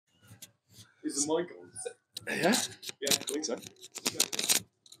Is the mic on? Yeah? Yeah, I think so.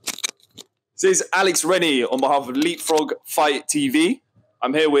 This is Alex Rennie on behalf of LeapFrog Fight TV.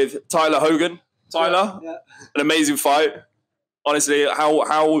 I'm here with Tyler Hogan. Tyler, an amazing fight. Honestly,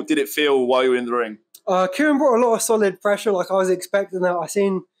 how did it feel while you were in the ring? Kieran brought a lot of solid pressure, like I was expecting that. I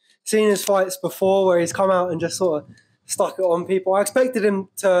seen his fights before where he's come out and just sort of stuck it on people. I expected him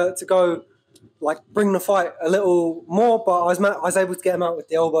to go, like, bring the fight a little more, but I was able to get him out with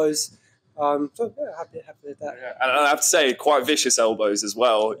the elbows. So yeah, happy with that. Yeah. And I have to say, quite vicious elbows as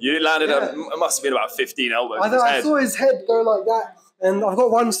well. You landed it must have been about 15 elbows. I saw his head go like that, and I've got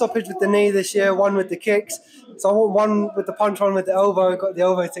one stoppage with the knee this year, one with the kicks. So I want one with the punch, one with the elbow. Got the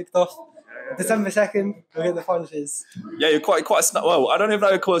elbow ticked off. December 2nd, we'll get the punches. Yeah, you're quite well, I don't even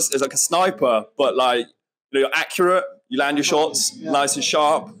know if it's like a sniper, but like, you know, you're accurate. You land your shots nice and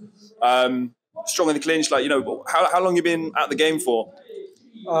sharp. Strong in the clinch. Like, you know, how long you been at the game for?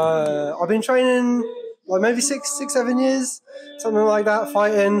 I've been training like maybe 6-7 years, something like that,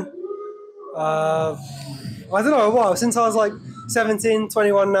 fighting. I don't know, a while, since I was like 17,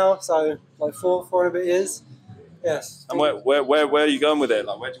 21 now, so like four and a bit years. Yes. And where are you going with it?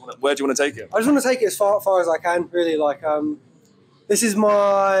 Like, where do you want to take it? I just want to take it as far as I can, really. Like, this is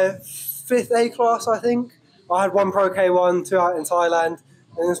my 5th A class, I think. I had one Pro K1, 2 out in Thailand,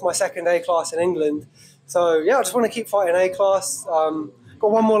 and this is my 2nd A class in England. So yeah, I just want to keep fighting A class.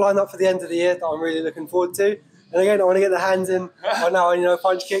 Got one more lined up for the end of the year that I'm really looking forward to. And again, I want to get the hands in. Right now, you know,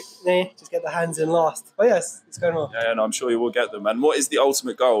 punch, kick, knee, just get the hands in last. But yes, it's going well. Yeah, no, I'm sure you will get them. And what is the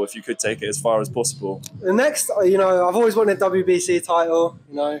ultimate goal if you could take it as far as possible? The next, you know, I've always wanted a WBC title,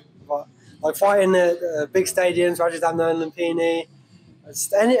 you know, but like fighting at big stadiums, Rajadamnern and Lumpini,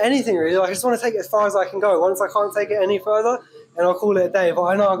 just anything really. Like, I just want to take it as far as I can go. Once I can't take it any further, and I'll call it a day. But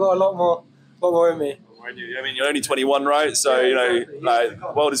I know I've got a lot more in me. I mean, you're only 21, right? So, you know, exactly. Like,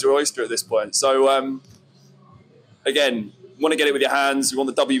 the world is your oyster at this point. So, again, you want to get it with your hands. You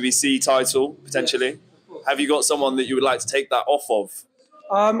want the WBC title, potentially. Have you got someone that you would like to take that off of?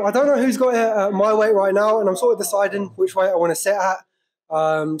 I don't know who's got it at my weight right now, and I'm sort of deciding which weight I want to sit at.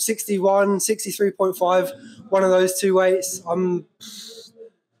 61, 63.5, one of those two weights. I'm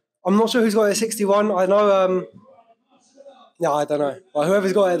not sure who's got it at 61. I know, I don't know. Well,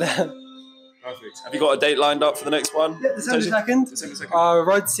 whoever's got it there. Perfect. Have you got a date lined up for the next one? Yeah, December 2nd.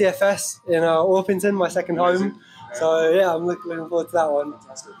 Road to CFS in Orpington, my second home. So yeah, I'm looking forward to that one.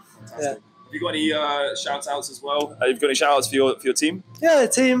 Fantastic. Yeah. Have you got any shout outs as well? Have you got any shout outs for your team? Yeah, the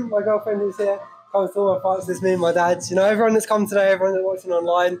team, my girlfriend is here, comes to all my fights, there's me and my dad. You know, everyone that's come today, everyone that's watching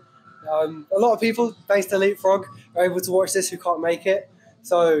online. A lot of people, thanks to LeapFrog, are able to watch this who can't make it.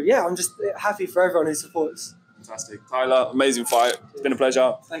 So yeah, I'm just happy for everyone who supports. Fantastic. Tyler, amazing fight. It's been a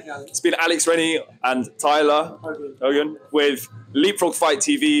pleasure. Thank you, Alex. It's been Alex Rennie and Tyler Hogan with LeapFrog Fight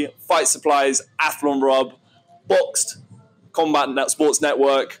TV, Fight Supplies, Athlon Rub, Boxed, Combat Sports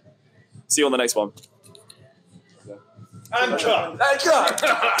Network. See you on the next one. And cut.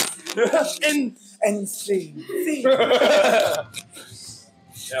 And scene. Yeah,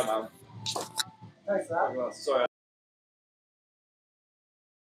 man. Thanks for that. Sorry.